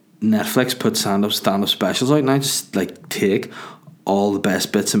Netflix put stand-up specials out, and I just like take all the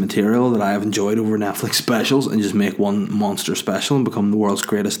best bits of material that I have enjoyed over Netflix specials and just make one monster special and become the world's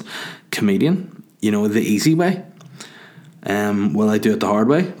greatest comedian. You know, the easy way. Will I do it the hard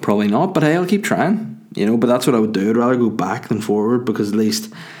way? Probably not, but hey, I'll keep trying. You know, but that's what I would do. I'd rather go back than forward, because at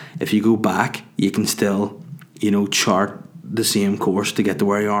least if you go back, you can still, you know, chart the same course to get to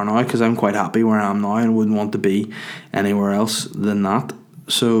where you are now, because I'm quite happy where I am now and wouldn't want to be anywhere else than that.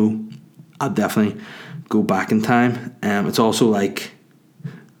 So I'd definitely go back in time. It's also like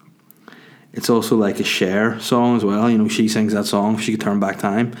a Cher song as well. You know, she sings that song, if she could turn back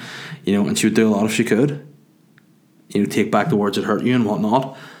time, you know, and she would do a lot if she could. You know, take back the words that hurt you and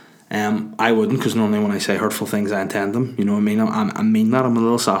whatnot. I wouldn't, because normally when I say hurtful things, I intend them. You know what I mean? I mean that. I'm a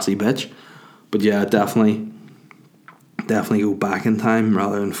little sassy bitch. But yeah, definitely go back in time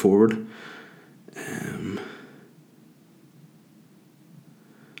rather than forward.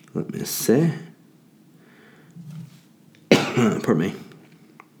 Let me see. Pardon me.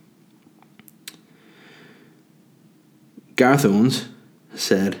 Gareth Owens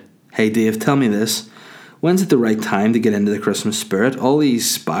said, "Hey Dave, tell me this. When's it the right time to get into the Christmas spirit? All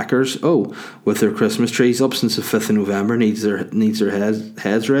these spackers, with their Christmas trees up since the 5th of November, needs their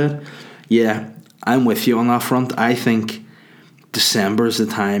heads red." Yeah, I'm with you on that front. I think December is the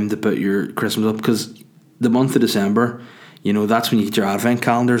time to put your Christmas up, because the month of December, you know, that's when you get your advent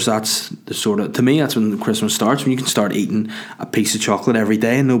calendars. That's the sort of, to me, that's when Christmas starts. When you can start eating a piece of chocolate every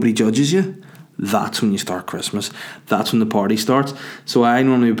day and nobody judges you, that's when you start Christmas. That's when the party starts. So I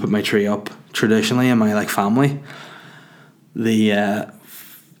normally put my tree up traditionally in my family the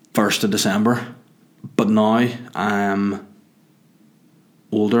 1st of December. But now I'm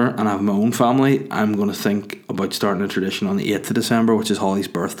older and I have my own family, I'm going to think about starting a tradition on the 8th of December, which is Holly's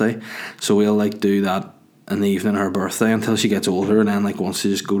birthday. So we'll do that in the evening of her birthday until she gets older, and then wants to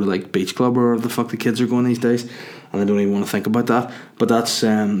just go to beach club or wherever the fuck the kids are going these days, and I don't even want to think about that. But that's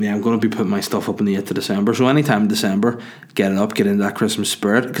I'm going to be putting my stuff up on the 8th of December. So anytime in December, get it up, get into that Christmas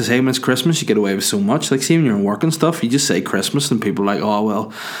spirit, because hey, when it's Christmas you get away with so much. See, when you're in work and stuff, you just say Christmas and people are like, oh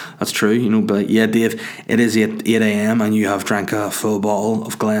well, that's true, you know. But yeah, Dave, it is 8 a.m. and you have drank a full bottle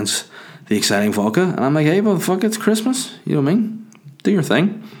of Glen's The Exciting Vodka, and I'm like, hey, well fuck, it's Christmas, you know what I mean, do your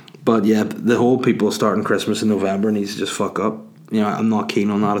thing. But yeah, the whole people starting Christmas in November needs to just fuck up. You know, I'm not keen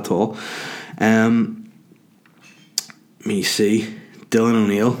on that at all. Let me see. Dylan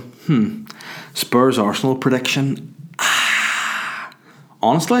O'Neill. Spurs Arsenal prediction.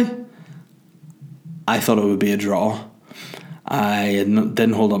 Honestly, I thought it would be a draw. I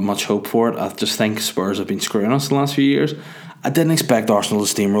didn't hold up much hope for it. I just think Spurs have been screwing us the last few years. I didn't expect Arsenal to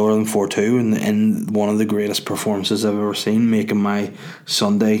steamroller them 4-2 in one of the greatest performances I've ever seen, making my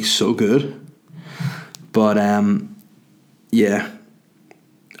Sunday so good. But yeah.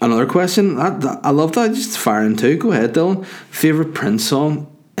 Another question. I love that. Just firing too. Go ahead, Dylan. Favourite Prince song?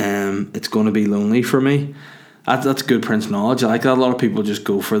 It's Gonna Be Lonely for me. That's good Prince knowledge. I like that. A lot of people just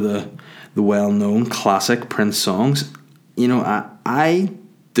go for the well-known classic Prince songs. You know, I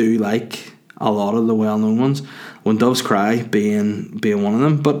do like a lot of the well-known ones. When Doves Cry being one of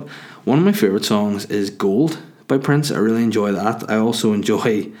them. But one of my favourite songs is Gold by Prince. I really enjoy that. I also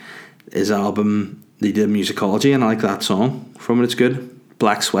enjoy his album, they did Musicology, and I like that song from it. It's good.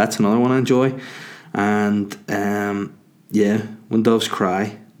 Black Sweat's another one I enjoy. And yeah, When Doves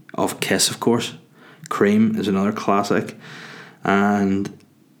Cry of Kiss, of course. Cream is another classic. And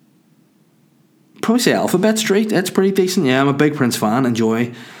probably say Alphabet Street. It's pretty decent. Yeah, I'm a big Prince fan.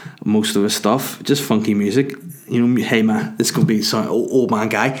 Enjoy most of his stuff. Just funky music. You know, hey man, this could be some old man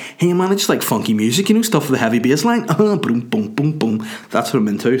guy. Hey man, I just like funky music. You know, stuff with a heavy bass line. Boom, boom, boom, boom. That's what I'm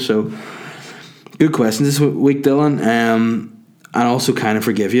into. So, good questions this week, Dylan. And also kind of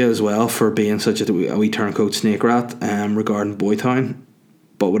forgive you as well for being such a wee turncoat snake rat regarding Boytown.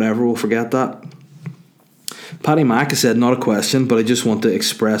 But whatever, we'll forget that. Paddy Mack has said, not a question, but I just want to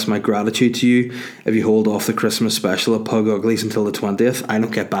express my gratitude to you if you hold off the Christmas special at Pug Uglies until the 20th. I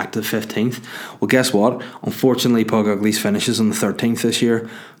don't get back to the 15th. Well, guess what? Unfortunately, Pug Uglies finishes on the 13th this year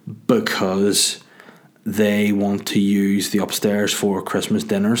because they want to use the upstairs for Christmas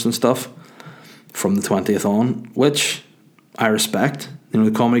dinners and stuff from the 20th on, which I respect.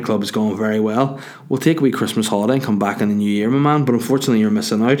 The comedy club is going very well. We'll take a wee Christmas holiday and come back in the new year, my man, but unfortunately you're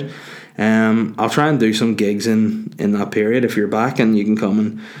missing out. I'll try and do some gigs in that period if you're back, and you can come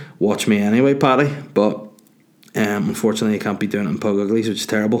and watch me anyway, Paddy, but unfortunately I can't be doing it in Pug Uglies, which is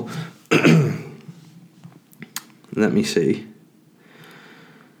terrible. Let me see.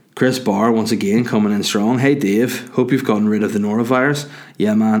 Chris Barr once again coming in strong. Hey Dave, hope you've gotten rid of the norovirus.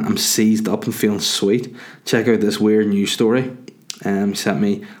 Yeah man, I'm seized up and feeling sweet. Check out this weird news story. He sent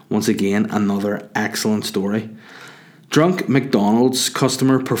me once again another excellent story. Drunk McDonald's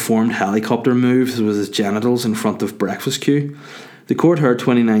customer performed helicopter moves with his genitals in front of breakfast queue. The court heard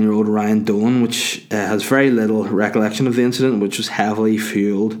 29-year-old Ryan Dolan, which has very little recollection of the incident, which was heavily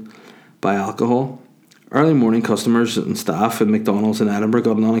fueled by alcohol. Early morning customers and staff at McDonald's in Edinburgh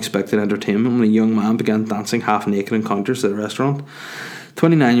got an unexpected entertainment when a young man began dancing half naked on counters at a restaurant.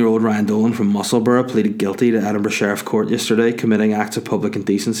 29-year-old Ryan Dolan from Musselburgh pleaded guilty to Edinburgh Sheriff Court yesterday, committing acts of public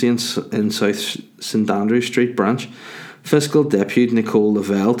indecency in South St Andrew Street branch. Fiscal Deputy Nicole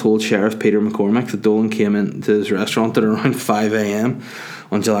Lavelle told Sheriff Peter McCormick that Dolan came into his restaurant at around 5 a.m.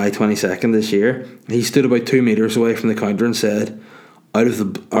 on July 22nd this year. He stood about 2 metres away from the counter and said, out of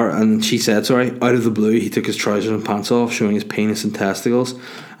the blue, he took his trousers and pants off, showing his penis and testicles,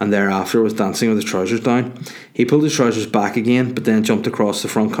 and thereafter was dancing with his trousers down. He pulled his trousers back again, but then jumped across the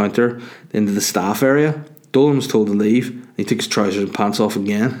front counter into the staff area. Dolan was told to leave, and he took his trousers and pants off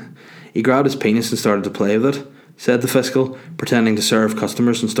again. He grabbed his penis and started to play with it, said the fiscal, pretending to serve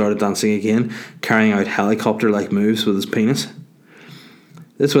customers, and started dancing again, carrying out helicopter-like moves with his penis.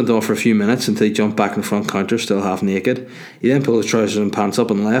 This went on for a few minutes until he jumped back in the front counter, still half naked. He then pulled his trousers and pants up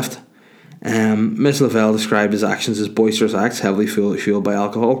and left. Ms. Lavelle described his actions as boisterous acts, heavily fueled by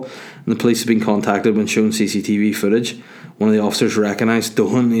alcohol, and the police have been contacted when shown CCTV footage. One of the officers recognised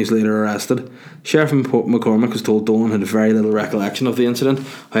Dolan, and he was later arrested. Sheriff McCormick was told Dolan had very little recollection of the incident.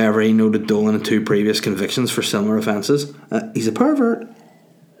 However, he noted Dolan had 2 previous convictions for similar offences. He's a pervert.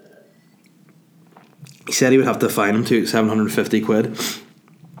 He said he would have to fine him to 750 quid,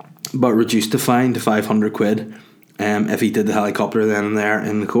 but reduced the fine to 500 quid if he did the helicopter then and there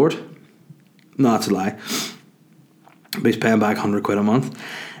in the court. No, that's a lie. But he's paying back 100 quid a month.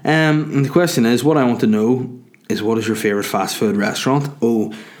 And the question is, what I want to know is, what is your favourite fast food restaurant?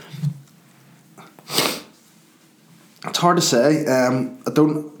 Oh, it's hard to say.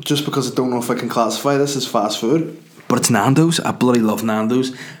 Just because I don't know if I can classify this as fast food, but it's Nando's. I bloody love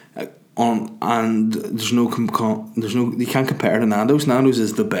Nando's. And there's no you can't compare to Nando's. Nando's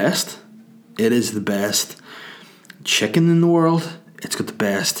is the best. It is the best chicken in the world. It's got the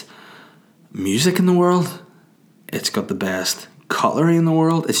best music in the world. It's got the best cutlery in the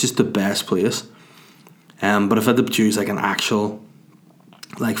world. It's just the best place. But if I had to choose like an actual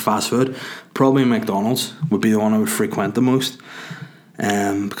like fast food, probably McDonald's would be the one I would frequent the most.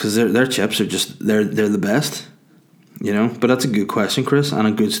 Because their chips are just they're the best. But that's a good question, Chris, and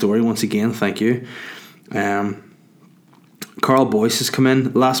a good story once again. Thank you. Carl Boyce has come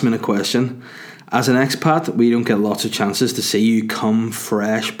in. Last minute question. As an expat, we don't get lots of chances to see you come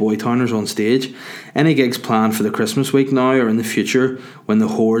fresh Boytowners on stage. Any gigs planned for the Christmas week now or in the future when the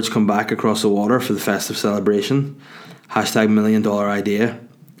hordes come back across the water for the festive celebration? # $1 million idea.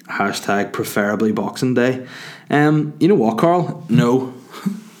 # preferably Boxing Day. You know what, Carl? No.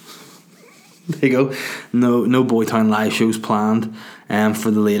 There you go. No Boytown live shows planned for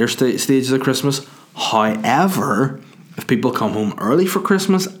the later stages of Christmas. However, if people come home early for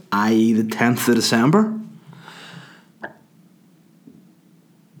Christmas, i.e. the 10th of December, I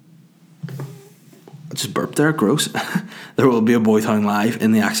just burped there, gross. There will be a Boytown live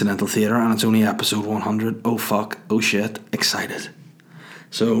in the Accidental Theatre, and it's only episode 100. Oh fuck, oh shit, excited.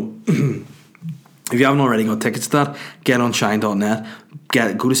 So if you haven't already got tickets to that, get on shine.net,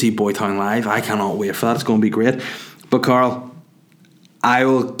 go to see Boytown live. I cannot wait for that. It's going to be great. But Carl, I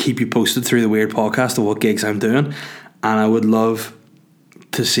will keep you posted through the Weird Podcast of what gigs I'm doing, and I would love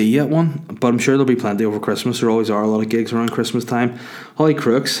to see you at one, but I'm sure there'll be plenty over Christmas. There always are a lot of gigs around Christmas time. Holly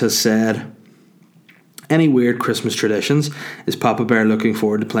Crooks has said, any weird Christmas traditions? Is Papa Bear looking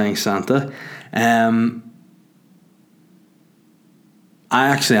forward to playing Santa? I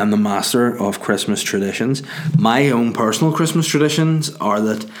actually am the master of Christmas traditions. My own personal Christmas traditions are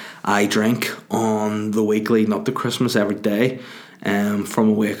that I drink on the week leading up to Christmas every day, from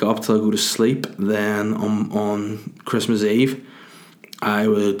I wake up till I go to sleep. Then on Christmas Eve, I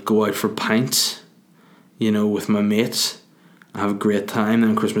would go out for pints, with my mates. I have a great time.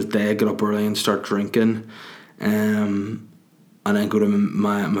 Then on Christmas Day, I get up early and start drinking. And then go to the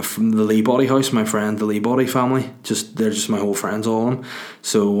Leebody house, my friend, the Leebody family. They're just my whole friends, all of them.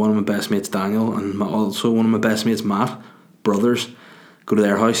 So one of my best mates, Daniel, and also one of my best mates, Matt, brothers. go to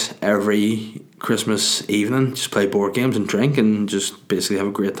their house every Christmas evening, just play board games and drink and just basically have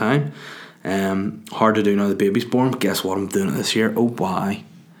a great time. Hard to do now the baby's born, but guess what, I'm doing it this year. Oh, why?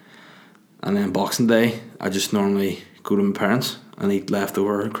 And then Boxing Day, I just normally go to my parents and eat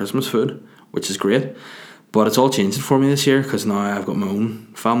leftover Christmas food, which is great. But it's all changing for me this year because now I've got my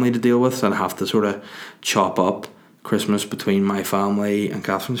own family to deal with and I have to sort of chop up Christmas between my family and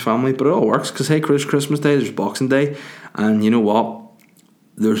Catherine's family. But it all works because, hey, Christmas Day, there's Boxing Day, and you know what?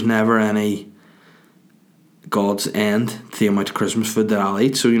 There's never any God's end to the amount of Christmas food that I'll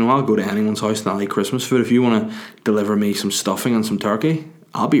eat. So, you know, I'll go to anyone's house and I'll eat Christmas food. If you want to deliver me some stuffing and some turkey,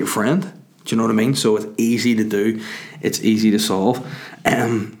 I'll be your friend. Do you know what I mean? So it's easy to do. It's easy to solve.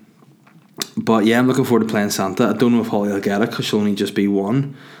 But yeah, I'm looking forward to playing Santa. I don't know if Holly will get it because she'll only just be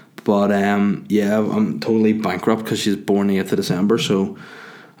one. But yeah, I'm totally bankrupt because she's born the 8th of December. So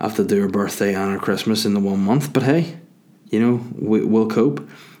I have to do her birthday and her Christmas in the 1 month. But hey, you know, we'll cope.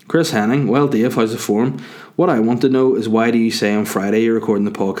 Chris Henning, well, Dave, how's the form? What I want to know is, why do you say on Friday you're recording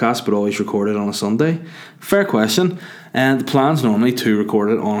the podcast but always record it on a Sunday? Fair question. And the plan's normally to record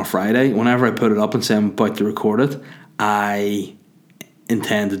it on a Friday. Whenever I put it up and say I'm about to record it, I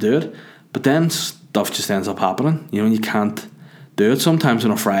intend to do it. But then stuff just ends up happening, you know, and you can't do it. Sometimes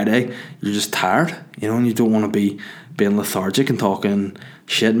on a Friday, you're just tired, you know, and you don't want to be being lethargic and talking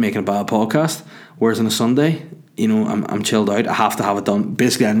shit and making a bad podcast. Whereas on a Sunday, you know, I'm chilled out. I have to have it done.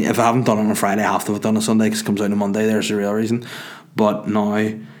 Basically, if I haven't done it on a Friday, I have to have it done on a Sunday because it comes out on a Monday. There's the real reason. But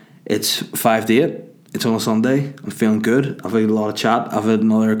now it's 5 to 8. It's on a Sunday. I'm feeling good. I've had a lot of chat. I've had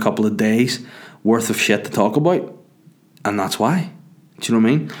another couple of days worth of shit to talk about. And that's why. Do you know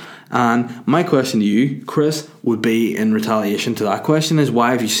what I mean? And my question to you, Chris, would be in retaliation to that question is,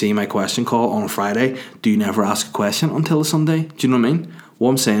 why have you seen my question call on a Friday? Do you never ask a question until a Sunday? Do you know what I mean? What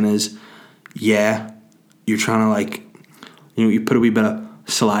I'm saying is, yeah, you're trying to, like, you know, you put a wee bit of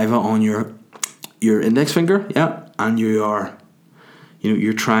saliva on your index finger, yeah, and you are, you know,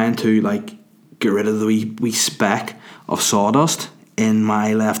 you're trying to, like, get rid of the wee speck of sawdust in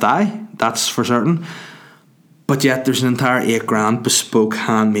my left eye. That's for certain. But yet there's an entire $8,000 bespoke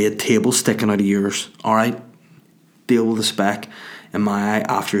handmade table sticking out of yours. Alright? Deal with the speck in my eye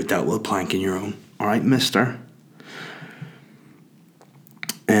after you've dealt with a plank in your own. Alright, mister?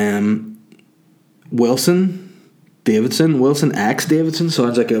 Wilson X Davidson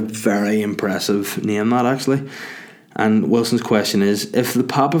sounds like a very impressive name, that, actually. And Wilson's question is, if the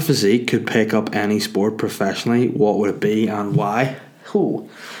Papa Physique could pick up any sport professionally, what would it be and why? Oh.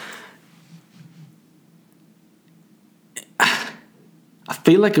 I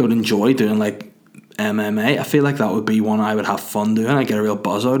feel like I would enjoy doing, like, MMA. I feel like that would be one I would have fun doing. I get a real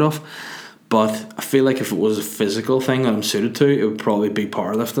buzz out of. But I feel like if it was a physical thing that I'm suited to, it would probably be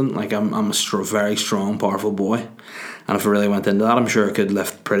powerlifting. Like, I'm a very strong, powerful boy. And if I really went into that, I'm sure I could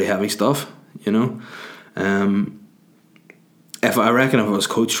lift pretty heavy stuff, you know. If I was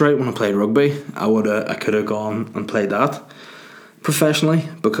coached right when I played rugby, I could have gone and played that professionally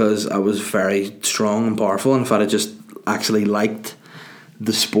because I was very strong and powerful. And if I'd just actually liked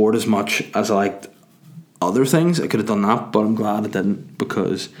the sport as much as I liked other things, I could have done that. But I'm glad I didn't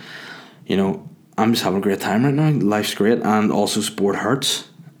because, you know, I'm just having a great time right now. Life's great, and also sport hurts,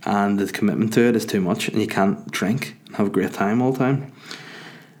 and the commitment to it is too much, and you can't drink and have a great time all the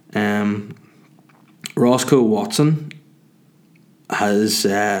time. Roscoe Watson has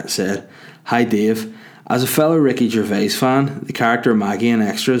said, "Hi Dave, as a fellow Ricky Gervais fan, the character Maggie in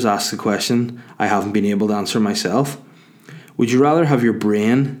Extras asks a question I haven't been able to answer myself. Would you rather have your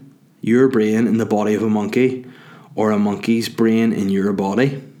brain in the body of a monkey, or a monkey's brain in your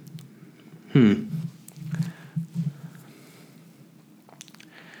body?"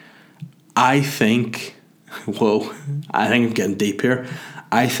 I think I'm getting deep here.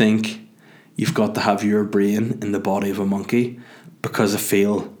 I think you've got to have your brain in the body of a monkey, because I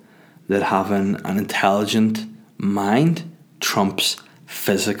feel that having an intelligent mind trumps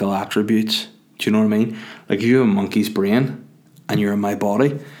physical attributes. Do you know what I mean? Like, if you have a monkey's brain and you're in my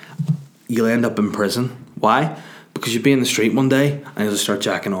body, you'll end up in prison. Why? Because you'll be in the street one day and you'll start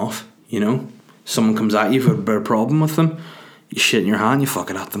jacking off, you know? Someone comes at you, you've got a bit of problem with them, you shit in your hand, you fuck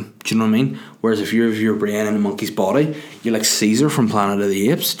it at them. Do you know what I mean? Whereas if you have your brain in a monkey's body, you're like Caesar from Planet of the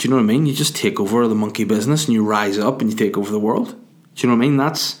Apes. Do you know what I mean? You just take over the monkey business and you rise up and you take over the world. Do you know what I mean?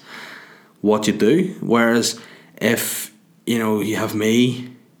 That's what you do. Whereas if, you know, you have me,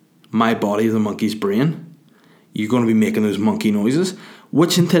 my body, the monkey's brain, you're going to be making those monkey noises,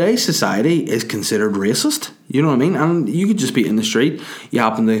 which in today's society is considered racist. You know what I mean? And you could just be in the street, you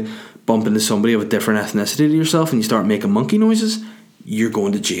happen to bump into somebody of a different ethnicity to yourself and you start making monkey noises, you're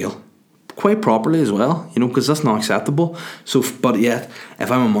going to jail. quite properly as well, you know, because that's not acceptable. So, but yet,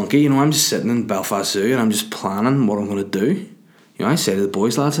 if I'm a monkey, you know, I'm just sitting in Belfast Zoo and I'm just planning what I'm going to do. You know, I say to the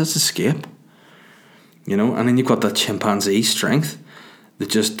boys, lads, let's escape. You know, and then you've got that chimpanzee strength that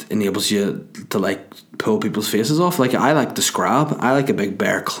just enables you to like pull people's faces off. Like I like the scrab, I like a big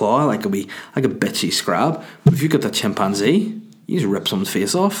bear claw, I like a bitchy scrab. But if you've got that chimpanzee, you just rip someone's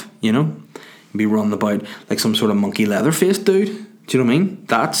face off. You know, you'd be running about like some sort of monkey Leatherface dude. Do you know what I mean?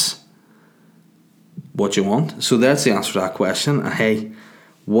 That's what you want. So that's the answer to that question. And hey,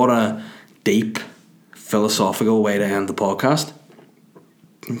 what a deep philosophical way to end the podcast,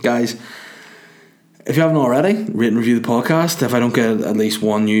 guys. If you haven't already, rate and review the podcast. If I don't get at least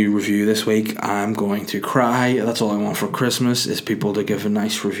one new review this week, I'm going to cry. That's all I want for Christmas, is people to give a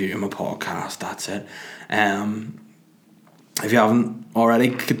nice review of my podcast. That's it. If you haven't already,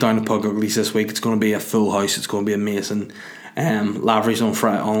 get down to Pug Uglies this week. It's going to be a full house. It's going to be amazing. Lavery's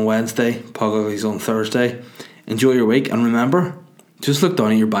on Wednesday, Pug Uglies on Thursday. Enjoy your week, and remember, just look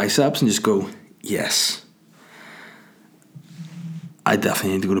down at your biceps and just go, yes. I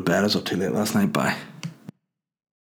definitely need to go to bed. I was up too late last night. Bye.